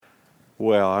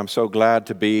Well, I'm so glad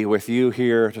to be with you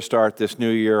here to start this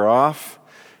new year off.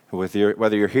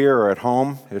 Whether you're here or at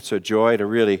home, it's a joy to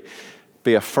really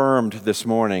be affirmed this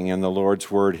morning in the Lord's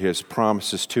Word, His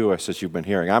promises to us, as you've been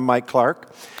hearing. I'm Mike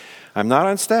Clark. I'm not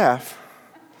on staff.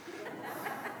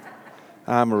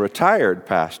 I'm a retired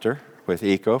pastor with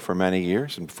ECO for many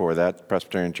years, and before that,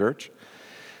 Presbyterian Church.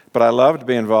 But I love to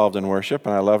be involved in worship,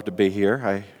 and I love to be here.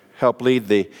 I help lead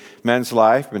the men's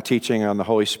life. Been teaching on the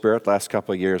Holy Spirit last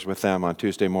couple of years with them on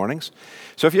Tuesday mornings.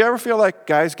 So if you ever feel like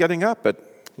guys getting up at,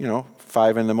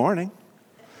 5 in the morning,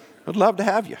 I'd love to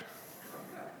have you.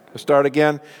 We'll start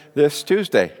again this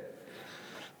Tuesday.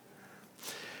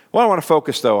 Well, I want to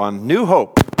focus, though, on new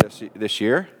hope this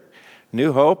year.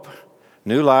 New hope,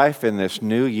 new life in this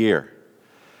new year.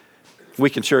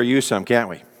 We can sure use some, can't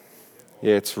we?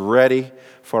 It's ready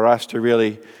for us to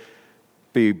really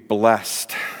be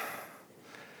blessed,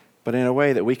 but in a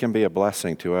way that we can be a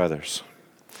blessing to others.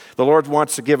 The Lord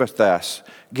wants to give it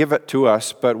to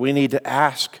us, but we need to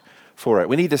ask for it.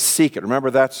 We need to seek it. Remember,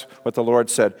 that's what the Lord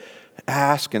said.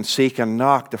 Ask and seek and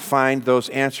knock to find those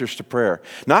answers to prayer.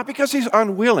 Not because He's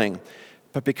unwilling,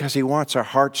 but because He wants our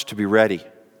hearts to be ready.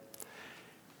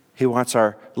 He wants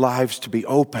our lives to be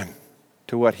open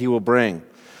to what He will bring.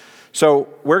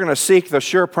 So we're going to seek the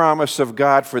sure promise of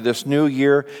God for this new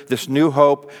year, this new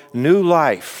hope, new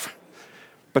life.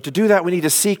 But to do that, we need to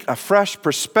seek a fresh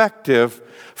perspective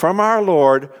from our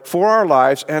Lord for our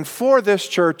lives and for this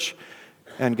church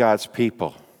and God's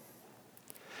people.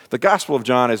 The Gospel of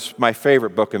John is my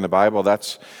favorite book in the Bible.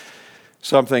 That's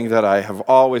something that I have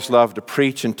always loved to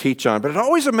preach and teach on. But it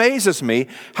always amazes me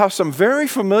how some very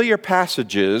familiar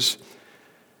passages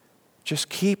just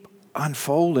keep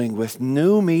unfolding with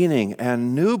new meaning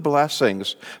and new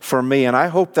blessings for me, and I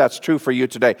hope that's true for you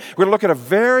today. We're going to look at a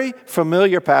very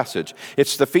familiar passage.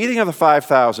 It's the feeding of the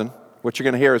 5,000, which you're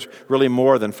going to hear is really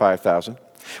more than 5,000.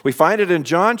 We find it in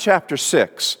John chapter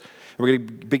 6. We're going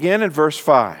to begin in verse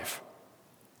 5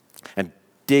 and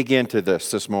dig into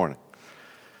this morning.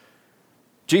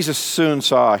 Jesus soon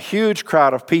saw a huge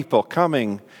crowd of people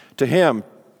coming to Him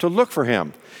to look for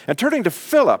Him. And turning to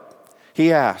Philip,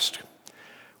 He asked,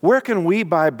 "Where can we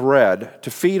buy bread to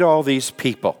feed all these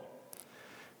people?"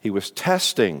 He was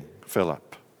testing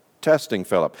Philip,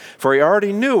 for he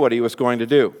already knew what he was going to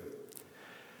do.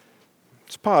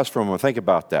 Let's pause for a moment and think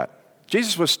about that.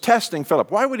 Jesus was testing Philip.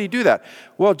 Why would He do that?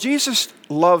 Well, Jesus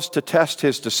loves to test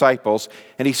His disciples,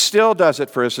 and He still does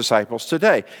it for His disciples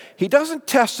today. He doesn't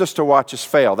test us to watch us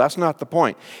fail. That's not the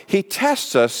point. He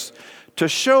tests us to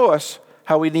show us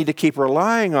how we need to keep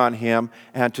relying on Him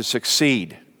and to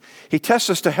succeed. He tests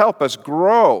us to help us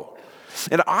grow.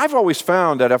 And I've always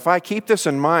found that if I keep this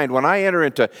in mind when I enter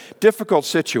into difficult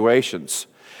situations,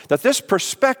 that this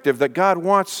perspective that God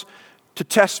wants to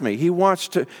test me, He wants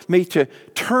me to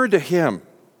turn to Him,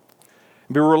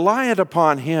 be reliant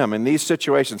upon Him in these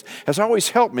situations, has always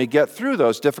helped me get through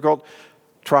those difficult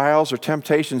trials or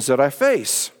temptations that I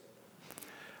face.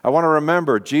 I want to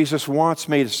remember Jesus wants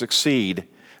me to succeed,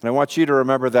 and I want you to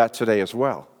remember that today as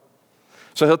well.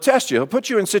 So He'll test you. He'll put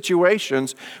you in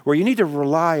situations where you need to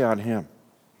rely on Him.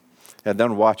 And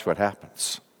then watch what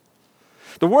happens.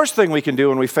 The worst thing we can do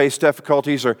when we face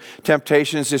difficulties or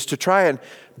temptations is to try and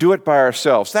do it by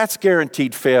ourselves. That's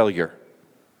guaranteed failure.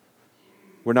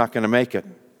 We're not going to make it.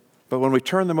 But when we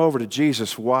turn them over to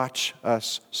Jesus, watch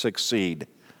us succeed.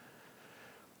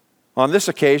 On this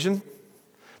occasion,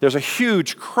 there's a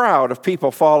huge crowd of people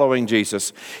following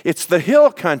Jesus. It's the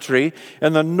hill country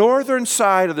and the northern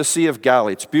side of the Sea of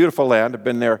Galilee. It's a beautiful land. I've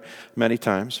been there many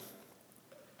times.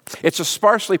 It's a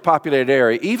sparsely populated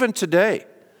area. Even today,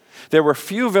 there were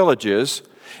few villages.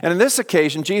 And on this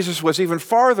occasion, Jesus was even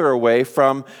farther away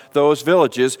from those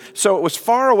villages. So it was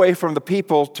far away from the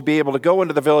people to be able to go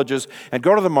into the villages and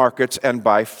go to the markets and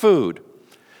buy food.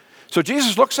 So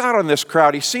Jesus looks out on this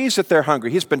crowd. He sees that they're hungry.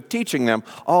 He's been teaching them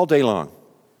all day long.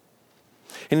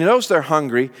 And He knows they're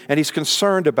hungry, and He's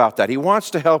concerned about that. He wants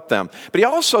to help them. But He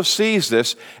also sees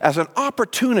this as an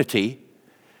opportunity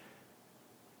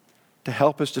to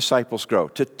help His disciples grow,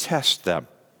 to test them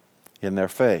in their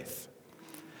faith.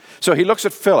 So He looks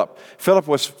at Philip. Philip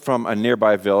was from a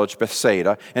nearby village,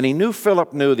 Bethsaida, and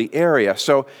Philip knew the area.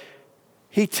 So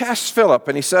He tests Philip,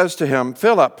 and He says to him,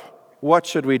 "Philip, what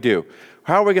should we do?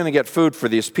 How are we going to get food for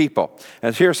these people?"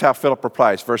 And here's how Philip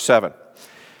replies, verse 7.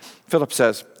 Philip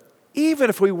says, "Even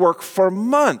if we work for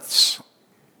months,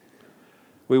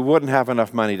 we wouldn't have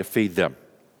enough money to feed them."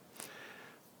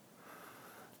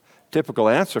 Typical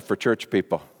answer for church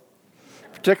people,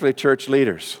 particularly church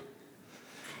leaders.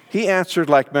 he answered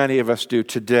like many of us do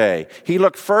today. He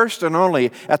looked first and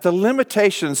only at the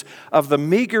limitations of the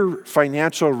meager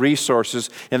financial resources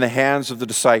in the hands of the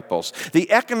disciples.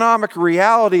 The economic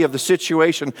reality of the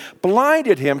situation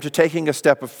blinded him to taking a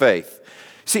step of faith.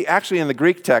 See, actually in the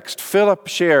Greek text, Philip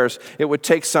shares it would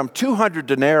take some 200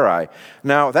 denarii.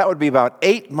 Now, that would be about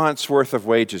 8 months' worth of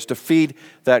wages to feed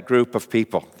that group of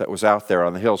people that was out there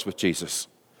on the hills with Jesus.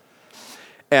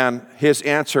 And his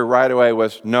answer right away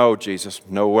was, no, Jesus,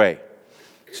 no way.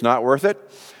 It's not worth it.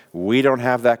 We don't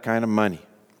have that kind of money.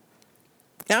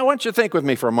 Now, I want you to think with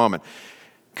me for a moment.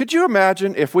 Could you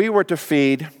imagine if we were to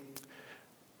feed, and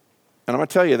I'm going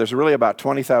to tell you, there's really about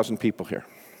 20,000 people here.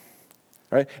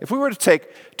 Right? If we were to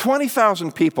take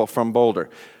 20,000 people from Boulder,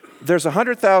 there's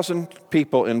 100,000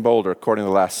 people in Boulder according to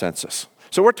the last census.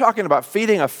 So we're talking about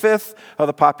feeding a fifth of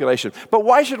the population. But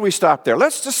why should we stop there?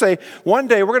 Let's just say one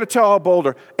day we're going to tell all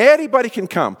Boulder, anybody can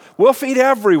come. We'll feed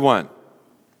everyone.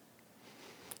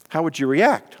 How would you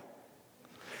react?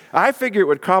 I figure it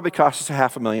would probably cost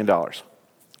us $500,000.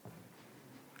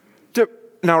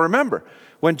 Now remember,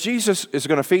 when Jesus is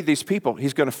going to feed these people,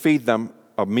 he's going to feed them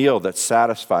a meal that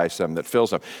satisfies them, that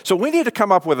fills them. So we need to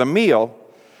come up with a meal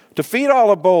to feed all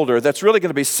of Boulder that's really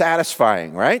going to be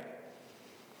satisfying, right?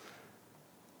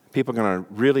 People are going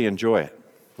to really enjoy it.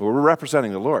 We're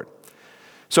representing the Lord.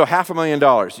 So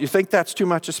 $500,000. You think that's too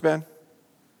much to spend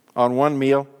on one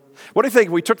meal? What do you think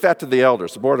if we took that to the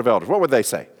elders, the board of elders? What would they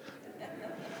say?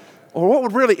 Or what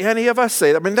would really any of us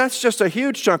say? I mean, that's just a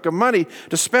huge chunk of money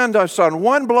to spend us on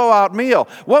one blowout meal.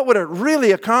 What would it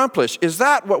really accomplish? Is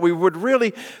that what we would really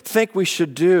think we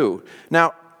should do?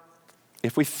 Now,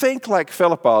 if we think like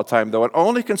Philip all the time, though, and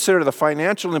only consider the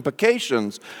financial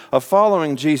implications of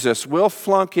following Jesus, we'll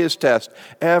flunk his test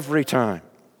every time.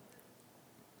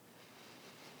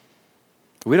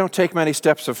 We don't take many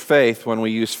steps of faith when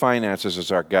we use finances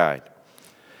as our guide.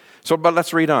 But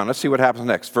let's read on. Let's see what happens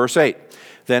next. Verse 8.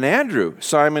 Then Andrew,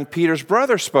 Simon Peter's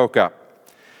brother, spoke up.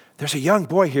 There's a young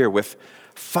boy here with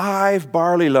 5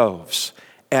 barley loaves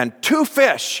and 2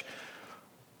 fish.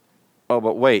 Oh,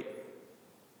 but wait.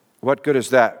 What good is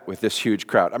that with this huge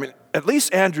crowd? I mean, at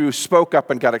least Andrew spoke up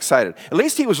and got excited. At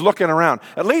least he was looking around.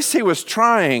 At least he was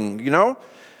trying, you know.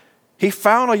 He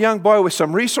found a young boy with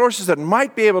some resources that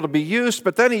might be able to be used,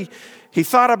 but then he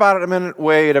thought about it a minute.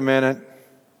 Wait a minute.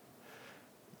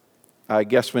 I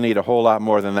guess we need a whole lot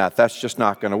more than that. That's just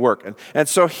not going to work. And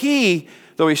so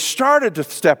though he started to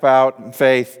step out in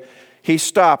faith, he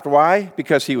stopped. Why?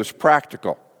 Because he was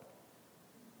practical.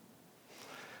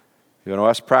 You know,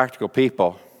 us practical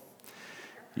people,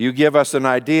 you give us an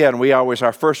idea and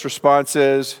our first response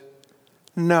is,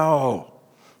 no,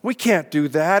 we can't do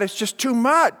that. It's just too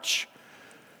much.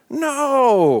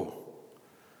 No.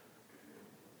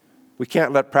 We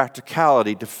can't let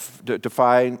practicality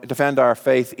defend our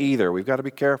faith either. We've got to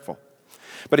be careful.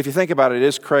 But if you think about it, it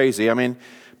is crazy. I mean,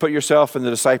 put yourself in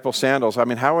the disciples' sandals. I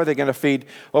mean, how are they going to feed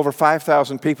over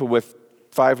 5,000 people with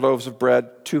 5 loaves of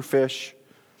bread, 2 fish?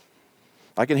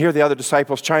 I can hear the other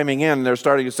disciples chiming in. They're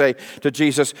starting to say to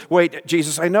Jesus, wait,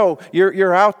 Jesus, I know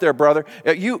you're out there, brother.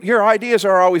 Your ideas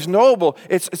are always noble.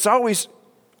 It's always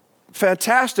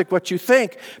fantastic what you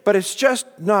think, but it's just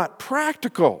not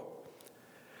practical.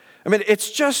 I mean, it's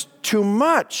just too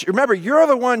much. Remember, you're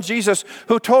the one, Jesus,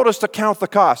 who told us to count the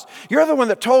cost. You're the one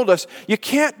that told us you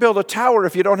can't build a tower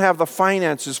if you don't have the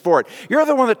finances for it. You're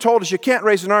the one that told us you can't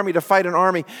raise an army to fight an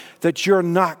army that you're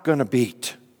not going to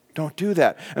beat. Don't do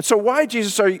that. And so why,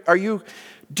 Jesus, are you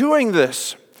doing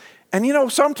this? And you know,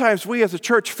 sometimes we as a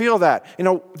church feel that. You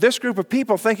know, this group of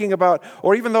people thinking about,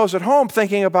 or even those at home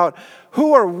thinking about,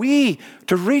 who are we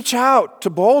to reach out to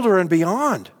Boulder and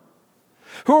beyond?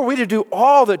 Who are we to do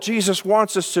all that Jesus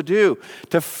wants us to do?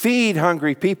 To feed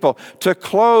hungry people, to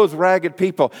clothe ragged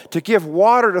people, to give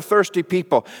water to thirsty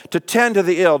people, to tend to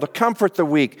the ill, to comfort the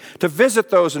weak, to visit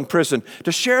those in prison,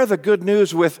 to share the good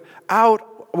news with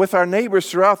our neighbors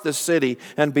throughout this city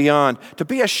and beyond, to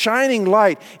be a shining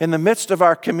light in the midst of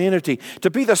our community,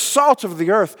 to be the salt of the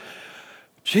earth.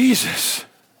 Jesus,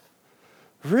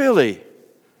 really,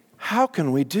 how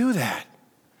can we do that?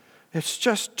 It's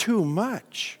just too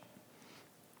much.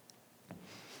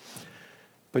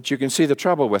 But you can see the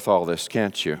trouble with all this,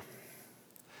 can't you?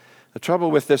 The trouble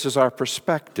with this is our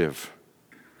perspective.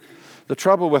 The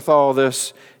trouble with all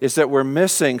this is that we're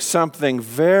missing something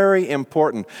very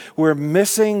important. We're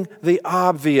missing the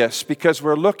obvious because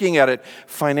we're looking at it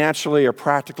financially or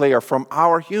practically or from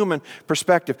our human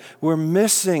perspective. We're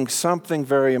missing something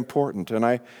very important. And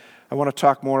I want to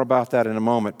talk more about that in a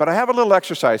moment. But I have a little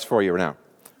exercise for you now.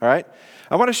 All right?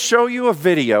 I want to show you a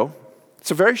video.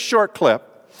 It's a very short clip.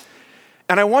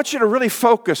 And I want you to really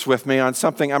focus with me on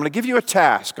something. I'm going to give you a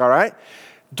task, all right?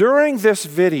 During this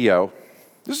video,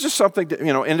 this is just something,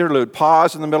 interlude,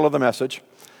 pause in the middle of the message.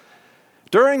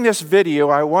 During this video,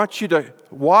 I want you to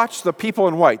watch the people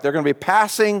in white. They're going to be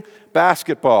passing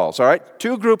basketballs, all right?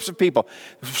 Two groups of people.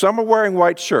 Some are wearing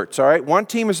white shirts, all right? One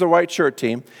team is the white shirt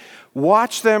team.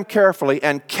 Watch them carefully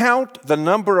and count the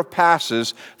number of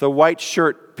passes the white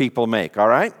shirt people make, all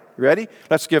right? You ready?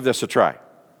 Let's give this a try.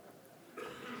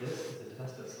 This is a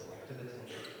test of selective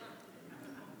attention.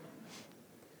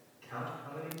 Count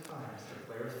how many times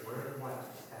the players wearing white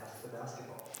pass the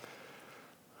basketball.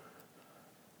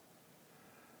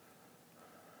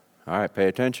 All right, pay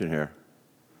attention here.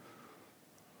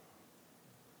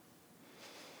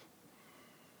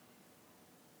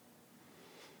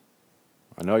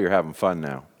 I know you're having fun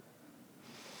now.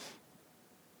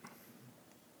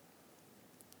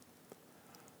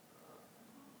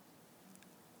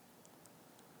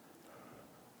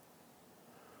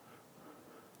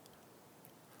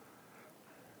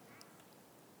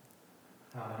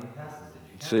 How many passes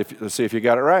did you count? Let's see if you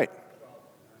got it right.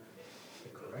 The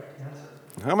correct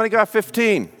answer. How many got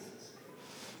 15?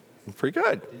 Pretty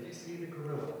good. Did you see the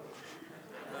gorilla?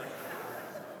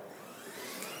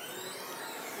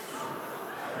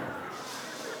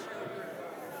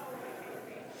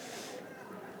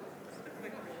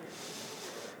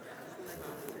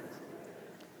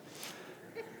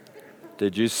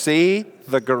 Did you see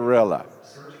the gorilla?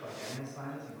 Search by Daniel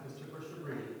Simons and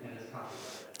Christopher Chabris in his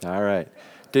copy. All right.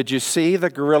 Did you see the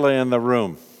gorilla in the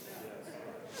room?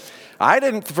 I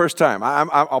didn't the first time.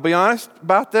 I'll be honest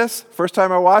about this. First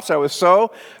time I watched, I was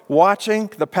so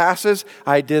watching the passes,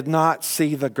 I did not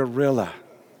see the gorilla.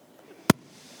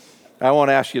 I won't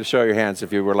ask you to show your hands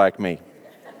if you were like me.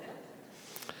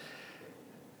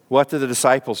 What did the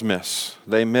disciples miss?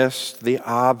 They missed the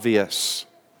obvious.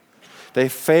 They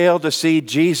failed to see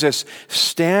Jesus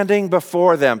standing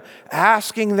before them,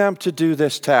 asking them to do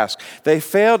this task. They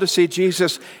failed to see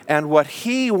Jesus and what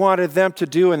he wanted them to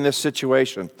do in this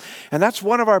situation. And that's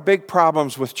one of our big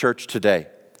problems with church today.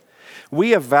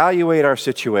 We evaluate our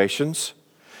situations.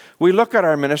 We look at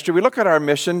our ministry. We look at our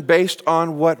mission based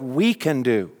on what we can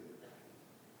do.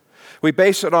 We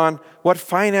base it on what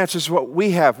finances, what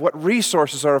we have, what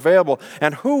resources are available,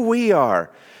 and who we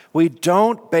are. We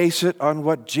don't base it on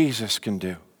what Jesus can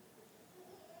do.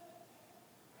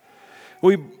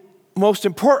 We, most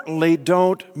importantly,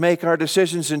 don't make our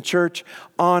decisions in church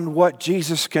on what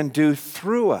Jesus can do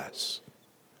through us.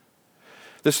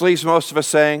 This leaves most of us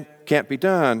saying, can't be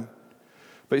done.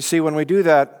 But you see, when we do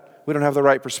that, we don't have the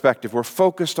right perspective. We're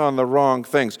focused on the wrong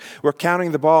things. We're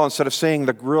counting the ball instead of seeing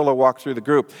the gorilla walk through the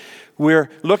group. We're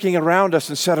looking around us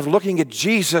instead of looking at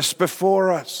Jesus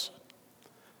before us.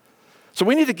 So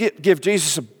we need to give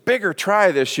Jesus a bigger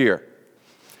try this year.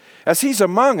 As he's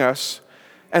among us,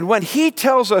 and when he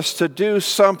tells us to do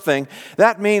something,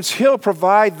 that means he'll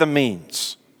provide the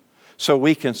means so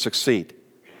we can succeed.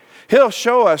 He'll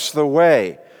show us the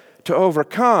way to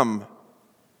overcome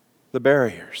the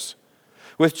barriers.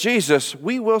 With Jesus,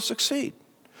 we will succeed.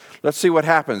 Let's see what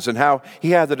happens and how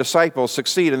he had the disciples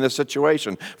succeed in this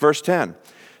situation. Verse 10,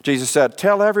 Jesus said,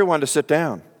 "Tell everyone to sit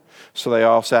down." So they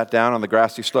all sat down on the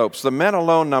grassy slopes. The men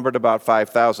alone numbered about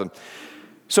 5,000.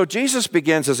 So Jesus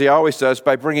begins, as he always does,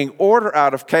 by bringing order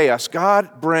out of chaos.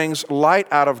 God brings light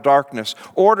out of darkness,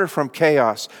 order from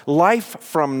chaos, life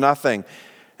from nothing.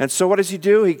 And so what does he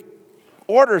do? He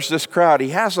orders this crowd. He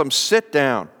has them sit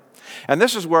down. And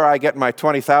this is where I get my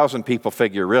 20,000 people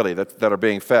figure, really, that are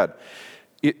being fed.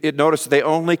 Notice they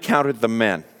only counted the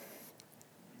men.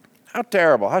 How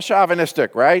terrible, how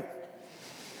chauvinistic, right?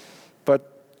 But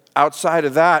outside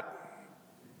of that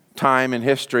time in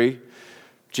history,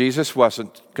 Jesus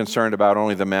wasn't concerned about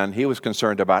only the men. He was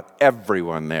concerned about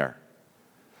everyone there.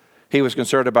 He was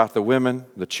concerned about the women,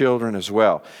 the children as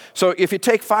well. So if you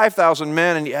take 5,000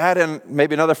 men and you add in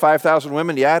maybe another 5,000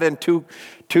 women, you add in two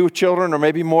children or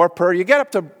maybe more per, you get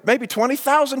up to maybe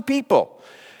 20,000 people.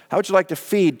 How would you like to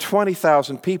feed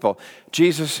 20,000 people?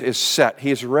 Jesus is set.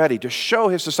 He is ready to show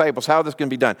his disciples how this can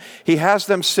be done. He has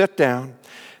them sit down.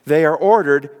 They are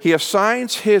ordered. He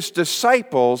assigns his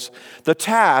disciples the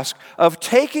task of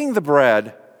taking the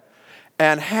bread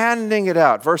and handing it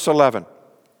out. Verse 11.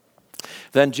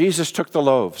 Then Jesus took the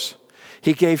loaves.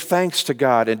 He gave thanks to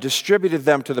God and distributed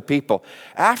them to the people.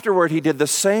 Afterward, he did the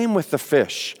same with the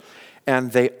fish.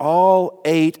 And they all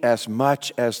ate as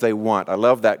much as they want. I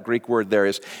love that Greek word there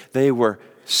is they were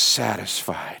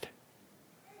satisfied.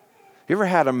 You ever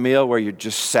had a meal where you're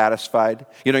just satisfied?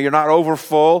 You know, you're not over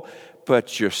full,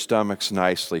 but your stomach's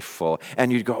nicely full.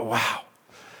 And you'd go, wow,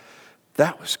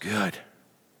 that was good.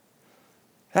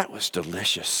 That was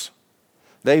delicious.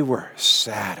 They were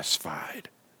satisfied.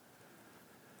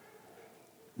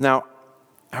 Now,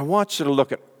 I want you to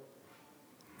look at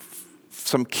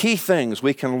some key things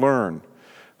we can learn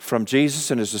from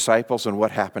Jesus and his disciples and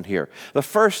what happened here. The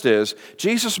first is,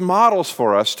 Jesus models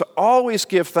for us to always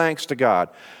give thanks to God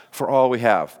for all we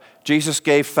have. Jesus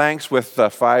gave thanks with the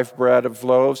 5 bread of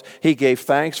loaves. He gave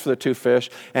thanks for the 2 fish,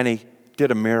 and he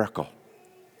did a miracle.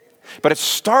 But it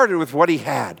started with what he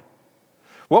had,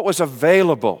 what was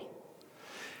available.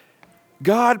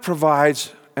 God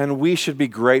provides, and we should be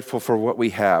grateful for what we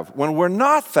have. When we're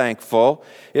not thankful,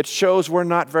 it shows we're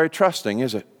not very trusting,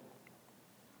 is it?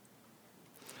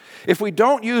 If we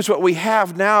don't use what we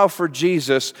have now for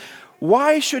Jesus,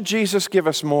 why should Jesus give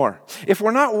us more? If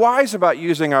we're not wise about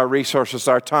using our resources,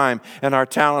 our time, and our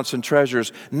talents and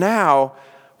treasures now,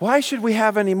 why should we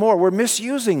have any more? We're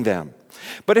misusing them.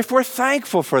 But if we're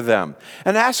thankful for them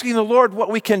and asking the Lord what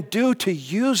we can do to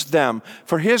use them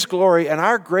for his glory and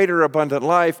our greater abundant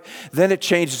life, then it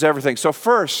changes everything. So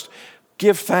first,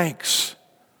 give thanks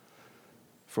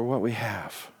for what we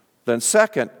have. Then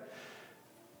second,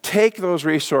 take those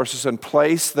resources and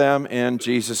place them in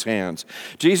Jesus' hands.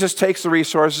 Jesus takes the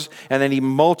resources and then he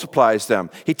multiplies them.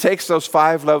 He takes those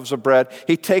 5 loaves of bread,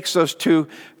 he takes those 2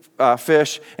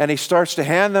 fish, and he starts to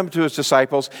hand them to his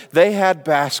disciples. They had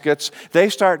baskets. They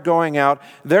start going out.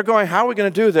 They're going, how are we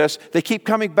going to do this? They keep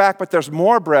coming back, but there's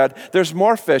more bread. There's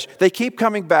more fish. They keep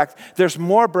coming back. There's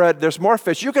more bread. There's more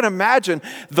fish. You can imagine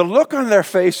the look on their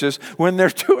faces when they're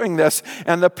doing this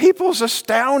and the people's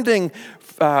astounding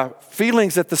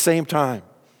feelings at the same time.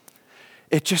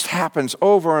 It just happens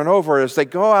over and over as they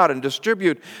go out and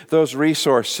distribute those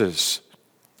resources.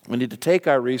 We need to take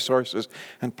our resources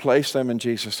and place them in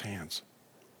Jesus' hands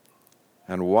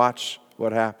and watch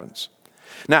what happens.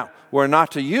 Now, we're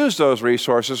not to use those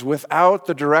resources without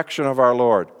the direction of our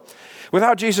Lord.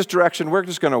 Without Jesus' direction, we're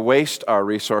just going to waste our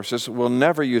resources. We'll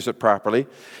never use it properly.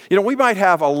 You know, we might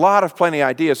have plenty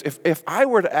ideas. If I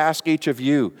were to ask each of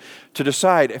you to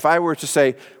decide, if I were to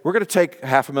say, we're going to take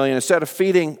 $500,000 instead of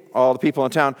feeding all the people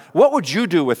in town, what would you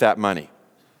do with that money?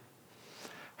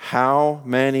 How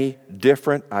many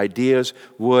different ideas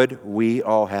would we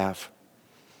all have?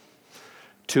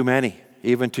 Too many,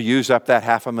 even to use up that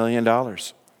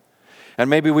 $500,000. And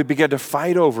maybe we begin to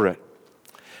fight over it.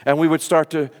 And we would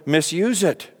start to misuse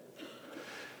it.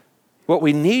 What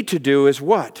we need to do is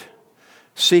what?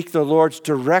 Seek the Lord's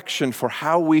direction for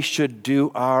how we should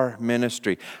do our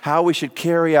ministry, how we should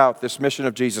carry out this mission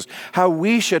of Jesus, how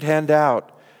we should hand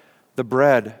out the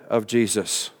bread of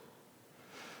Jesus.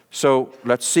 So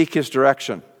let's seek his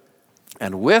direction.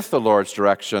 And with the Lord's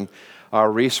direction, our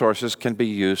resources can be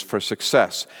used for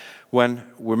success.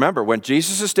 Remember, when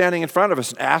Jesus is standing in front of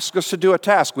us and asks us to do a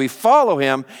task, we follow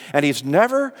him, and he's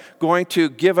never going to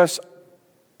give us,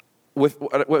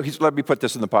 let me put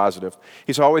this in the positive.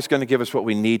 He's always going to give us what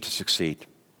we need to succeed.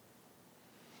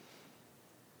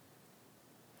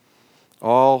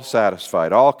 All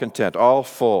satisfied, all content, all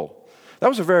full. That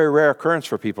was a very rare occurrence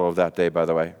for people of that day, by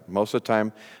the way. Most of the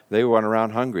time, they went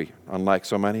around hungry, unlike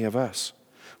so many of us.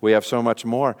 We have so much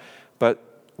more, but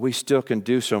we still can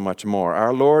do so much more.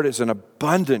 Our Lord is an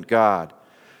abundant God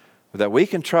that we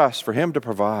can trust for him to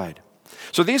provide.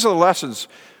 So these are the lessons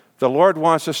the Lord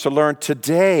wants us to learn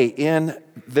today in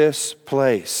this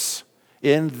place,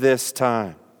 in this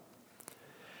time.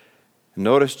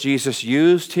 Notice Jesus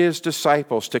used his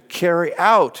disciples to carry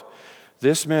out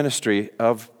this ministry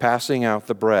of passing out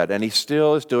the bread, and he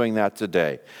still is doing that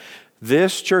today.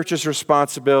 This church's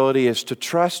responsibility is to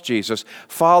trust Jesus,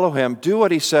 follow him, do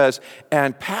what he says,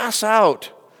 and pass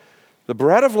out the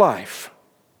bread of life.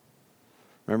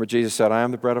 Remember, Jesus said, I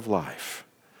am the bread of life,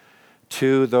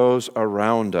 to those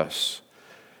around us,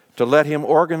 to let him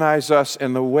organize us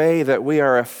in the way that we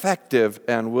are effective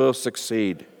and will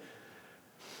succeed.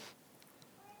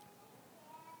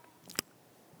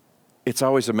 It's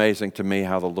always amazing to me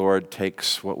how the Lord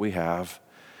takes what we have,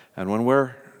 and when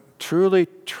we're truly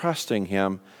trusting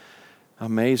him,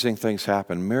 amazing things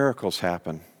happen, miracles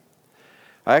happen.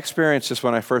 I experienced this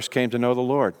when I first came to know the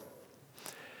Lord.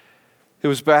 It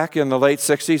was back in the late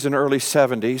 60s and early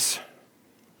 70s,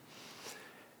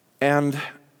 and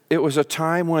it was a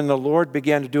time when the Lord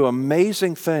began to do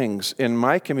amazing things in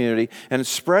my community and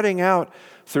spreading out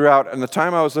throughout. And the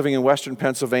time I was living in western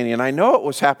Pennsylvania, and I know it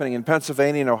was happening in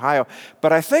Pennsylvania and Ohio,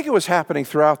 but I think it was happening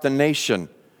throughout the nation,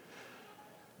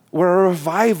 where a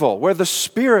revival, where the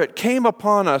Spirit came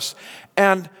upon us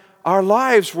and our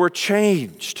lives were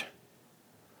changed.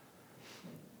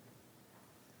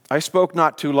 I spoke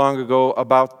not too long ago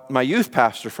about my youth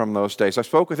pastor from those days. I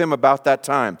spoke with him about that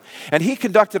time. And he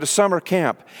conducted a summer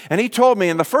camp. And he told me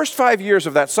in the first 5 years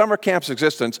of that summer camp's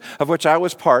existence, of which I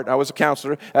was part, I was a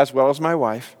counselor as well as my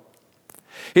wife,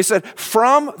 he said,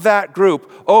 from that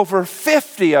group, over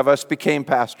 50 of us became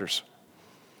pastors.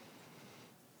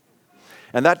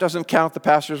 And that doesn't count the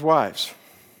pastors' wives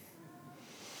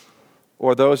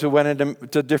or those who went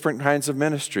into different kinds of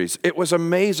ministries. It was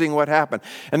amazing what happened.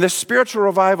 And this spiritual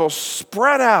revival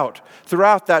spread out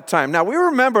throughout that time. Now, we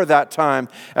remember that time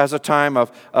as a time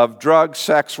of drugs,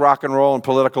 sex, rock and roll, and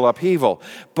political upheaval.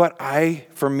 But I,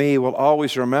 for me, will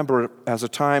always remember it as a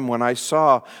time when I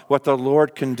saw what the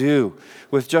Lord can do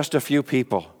with just a few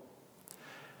people.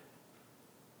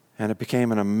 And it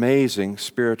became an amazing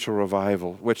spiritual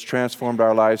revival, which transformed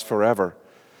our lives forever.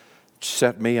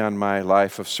 Set me on my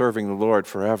life of serving the Lord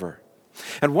forever.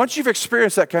 And once you've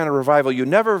experienced that kind of revival, you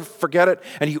never forget it,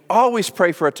 and you always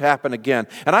pray for it to happen again.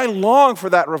 And I long for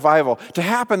that revival to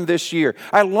happen this year.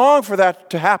 I long for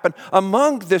that to happen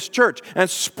among this church and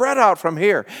spread out from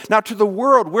here. Now, to the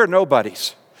world, we're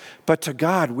nobodies. But to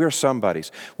God, we're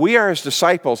somebodies. We are His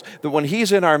disciples, that when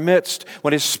He's in our midst,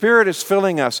 when His Spirit is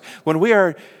filling us, when we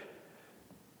are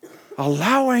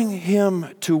allowing Him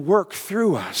to work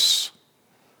through us,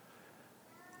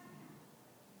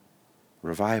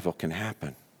 revival can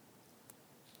happen.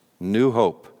 New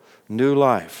hope, new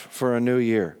life for a new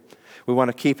year. We want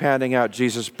to keep handing out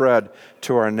Jesus' bread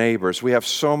to our neighbors. We have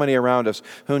so many around us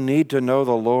who need to know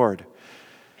the Lord.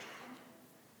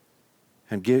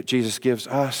 And Jesus gives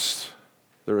us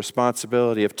the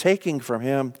responsibility of taking from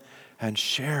Him and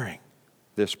sharing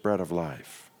this bread of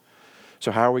life.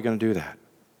 So how are we going to do that?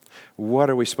 What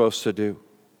are we supposed to do?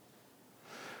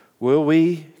 Will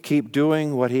we keep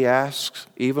doing what He asks,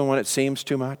 even when it seems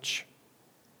too much?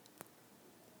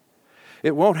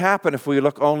 It won't happen if we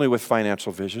look only with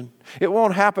financial vision. It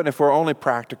won't happen if we're only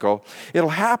practical.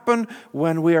 It'll happen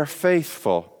when we are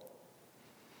faithful,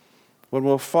 when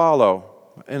we'll follow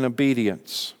in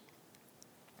obedience.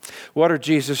 What are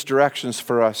Jesus' directions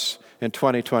for us in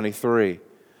 2023?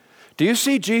 Do you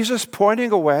see Jesus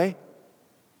pointing a way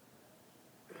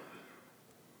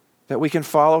that we can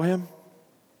follow Him?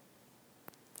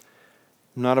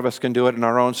 None of us can do it in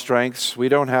our own strengths. We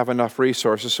don't have enough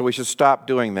resources, so we should stop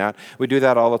doing that. We do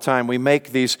that all the time. We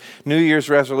make these New Year's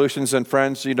resolutions, and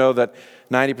friends, you know that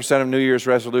 90% of New Year's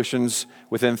resolutions,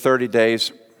 within 30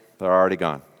 days, they're already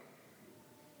gone.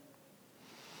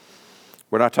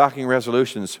 We're not talking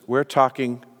resolutions. We're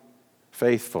talking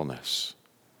faithfulness.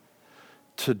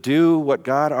 To do what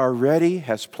God already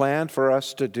has planned for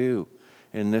us to do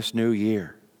in this new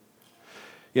year.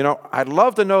 You know, I'd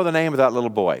love to know the name of that little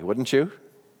boy, wouldn't you?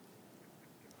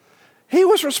 He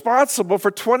was responsible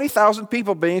for 20,000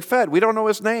 people being fed. We don't know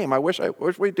his name. I wish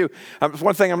we do. It's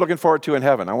one thing I'm looking forward to in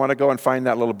heaven. I want to go and find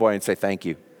that little boy and say thank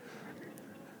you.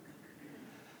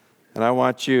 And I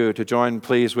want you to join,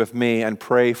 please, with me and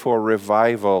pray for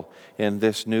revival in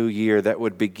this new year that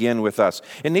would begin with us.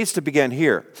 It needs to begin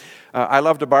here. I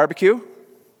love to barbecue.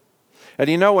 And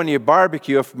you know when you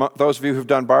barbecue, if those of you who've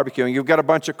done barbecuing, you've got a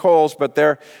bunch of coals, but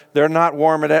they're not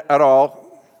warm at all.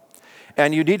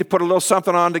 And you need to put a little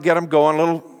something on to get them going, a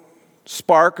little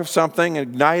spark of something,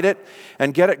 ignite it,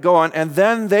 and get it going. And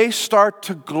then they start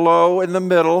to glow in the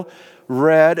middle,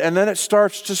 red, and then it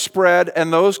starts to spread,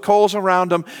 and those coals around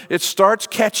them, it starts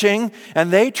catching,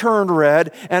 and they turn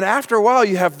red. And after a while,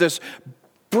 you have this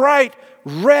bright,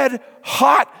 red,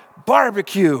 hot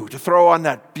barbecue to throw on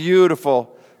that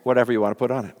beautiful whatever you want to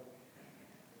put on it.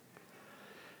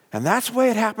 And that's the way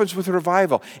it happens with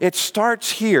revival. It starts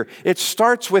here. It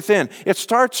starts within. It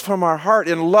starts from our heart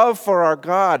in love for our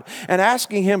God and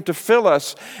asking Him to fill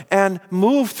us and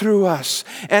move through us.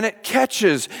 And it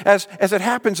catches, as it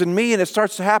happens in me and it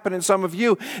starts to happen in some of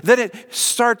you, then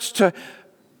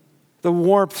the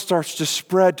warmth starts to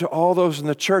spread to all those in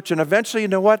the church. And eventually, you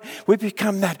know what? We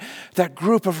become that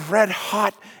group of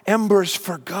red-hot embers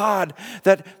for God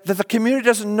that the community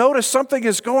doesn't notice something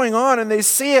is going on, and they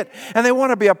see it, and they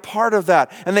want to be a part of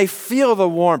that. And they feel the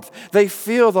warmth. They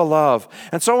feel the love.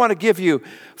 And so I want to give you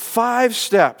 5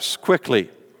 steps quickly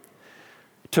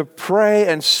to pray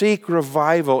and seek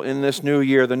revival in this new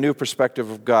year, the new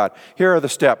perspective of God. Here are the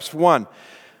steps. 1,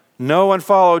 know and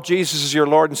follow Jesus as your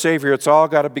Lord and Savior. It's all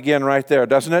got to begin right there,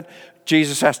 doesn't it?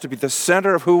 Jesus has to be the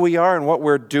center of who we are and what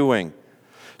we're doing.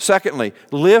 Secondly,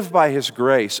 live by His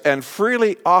grace and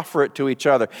freely offer it to each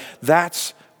other.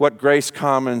 That's what Grace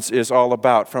Commons is all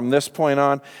about. From this point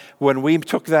on, when we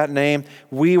took that name,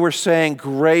 we were saying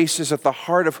grace is at the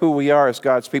heart of who we are as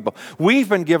God's people. We've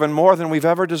been given more than we've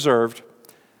ever deserved,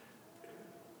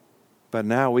 but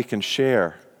now we can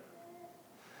share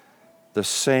the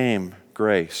same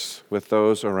grace with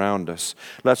those around us.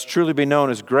 Let's truly be known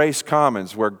as Grace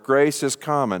Commons, where grace is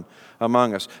common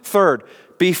among us. Third,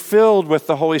 be filled with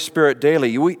the Holy Spirit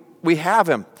daily. We have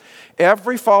Him.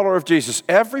 Every follower of Jesus,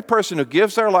 every person who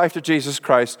gives their life to Jesus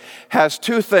Christ has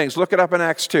two things. Look it up in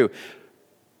Acts 2.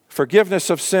 Forgiveness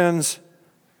of sins,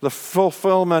 the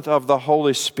fulfillment of the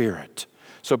Holy Spirit.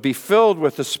 So be filled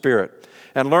with the Spirit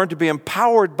and learn to be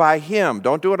empowered by Him.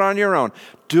 Don't do it on your own.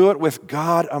 Do it with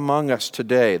God among us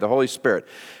today, the Holy Spirit.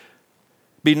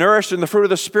 Be nourished in the fruit of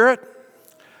the Spirit.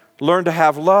 Learn to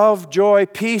have love, joy,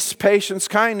 peace, patience,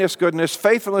 kindness, goodness,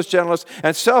 faithfulness, gentleness,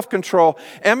 and self-control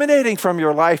emanating from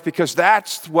your life, because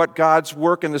that's what God's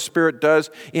work in the Spirit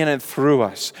does in and through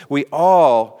us. We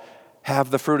all have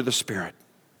the fruit of the Spirit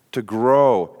to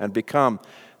grow and become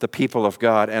the people of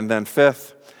God. And then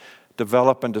fifth,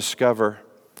 develop and discover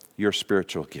your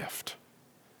spiritual gift.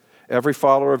 Every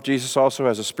follower of Jesus also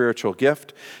has a spiritual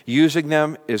gift. Using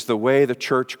them is the way the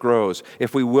church grows.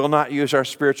 If we will not use our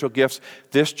spiritual gifts,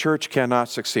 this church cannot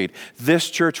succeed. This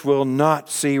church will not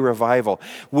see revival.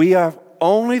 The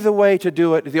only way to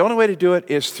do it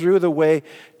is through the way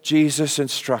Jesus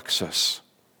instructs us.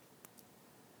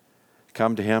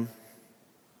 Come to Him,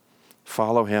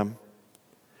 follow Him,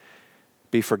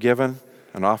 be forgiven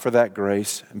and offer that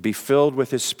grace, and be filled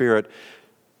with His Spirit,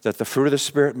 that the fruit of the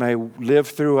Spirit may live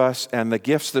through us and the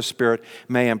gifts of the Spirit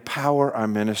may empower our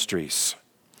ministries.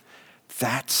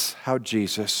 That's how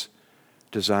Jesus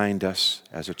designed us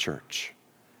as a church.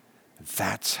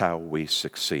 That's how we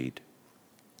succeed.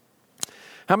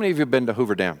 How many of you have been to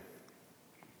Hoover Dam?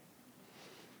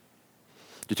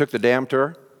 You took the dam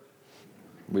tour?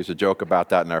 We used to joke about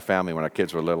that in our family when our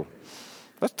kids were little.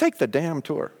 Let's take the dam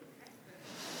tour.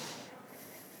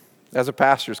 As a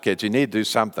pastor's kid, you need to do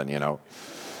something, you know.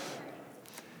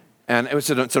 And it's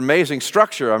an amazing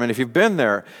structure. I mean, if you've been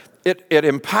there, it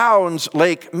impounds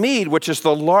Lake Mead, which is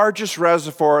the largest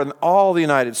reservoir in all the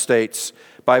United States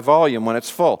by volume when it's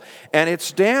full. And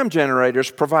its dam generators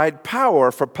provide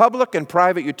power for public and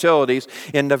private utilities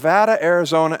in Nevada,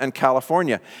 Arizona, and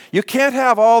California. You can't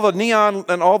have all the neon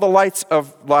and all the lights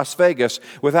of Las Vegas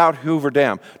without Hoover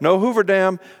Dam. No Hoover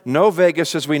Dam, no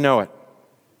Vegas as we know it.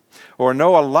 Or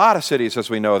know a lot of cities as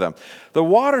we know them. The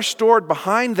water stored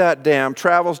behind that dam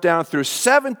travels down through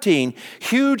 17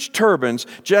 huge turbines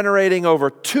generating over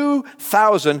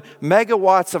 2,000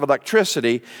 megawatts of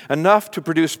electricity, enough to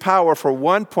produce power for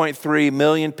 1.3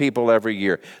 million people every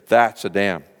year. That's a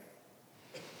dam.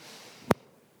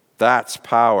 That's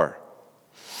power.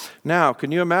 Now,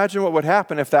 can you imagine what would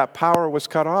happen if that power was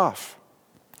cut off?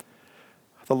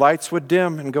 The lights would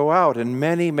dim and go out in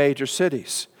many major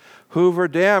cities. Hoover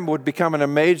Dam would become an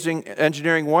amazing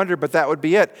engineering wonder, but that would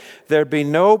be it. There'd be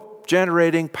no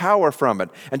generating power from it.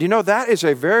 And you know, that is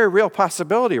a very real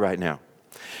possibility right now.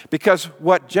 Because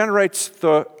what generates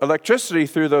the electricity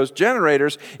through those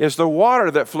generators is the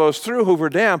water that flows through Hoover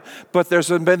Dam. But there's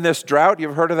been this drought.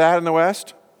 You've heard of that in the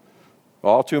West?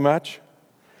 All too much.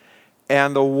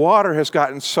 And the water has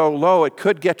gotten so low, it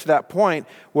could get to that point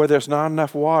where there's not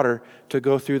enough water to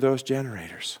go through those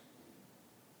generators.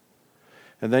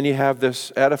 And then you have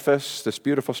this edifice, this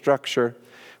beautiful structure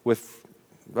with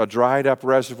a dried up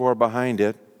reservoir behind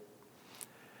it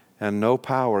and no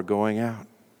power going out.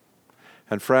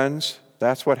 And friends,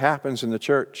 that's what happens in the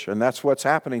church. And that's what's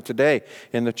happening today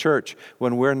in the church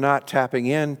when we're not tapping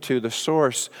into the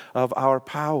source of our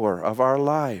power, of our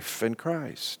life in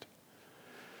Christ.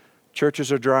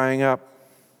 Churches are drying up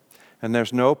and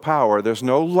there's no power, there's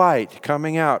no light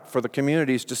coming out for the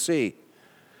communities to see.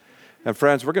 And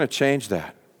friends, we're going to change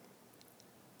that.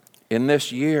 In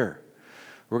this year,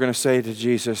 we're going to say to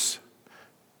Jesus,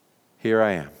 here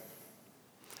I am.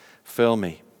 Fill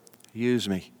me. Use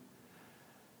me.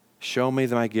 Show me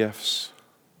my gifts.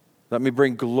 Let me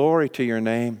bring glory to your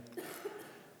name.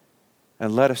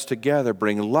 And let us together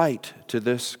bring light to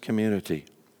this community.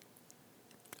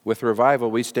 With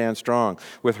revival, we stand strong.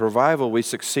 With revival, we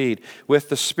succeed. With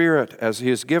the Spirit, as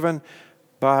He is given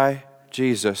by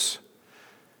Jesus,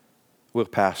 we'll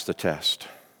pass the test.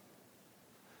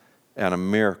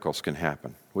 And miracles can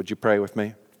happen. Would you pray with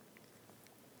me?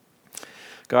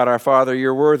 God our Father,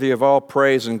 you're worthy of all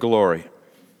praise and glory.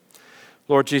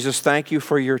 Lord Jesus, thank you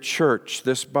for your church,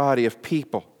 this body of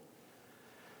people.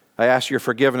 I ask your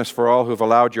forgiveness for all who've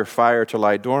allowed your fire to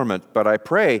lie dormant, but I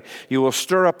pray you will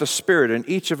stir up the Spirit in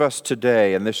each of us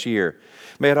today and this year.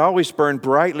 May it always burn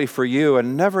brightly for you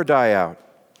and never die out.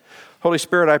 Holy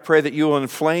Spirit, I pray that you will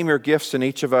inflame your gifts in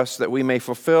each of us, that we may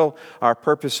fulfill our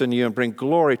purpose in you and bring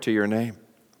glory to your name.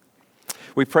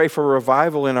 We pray for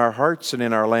revival in our hearts and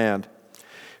in our land.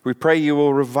 We pray you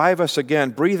will revive us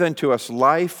again, breathe into us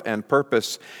life and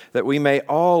purpose, that we may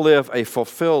all live a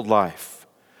fulfilled life.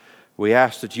 We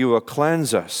ask that you will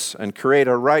cleanse us and create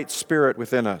a right spirit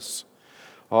within us,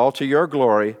 all to your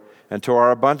glory and to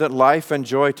our abundant life and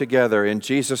joy together. In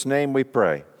Jesus' name we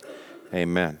pray.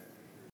 Amen.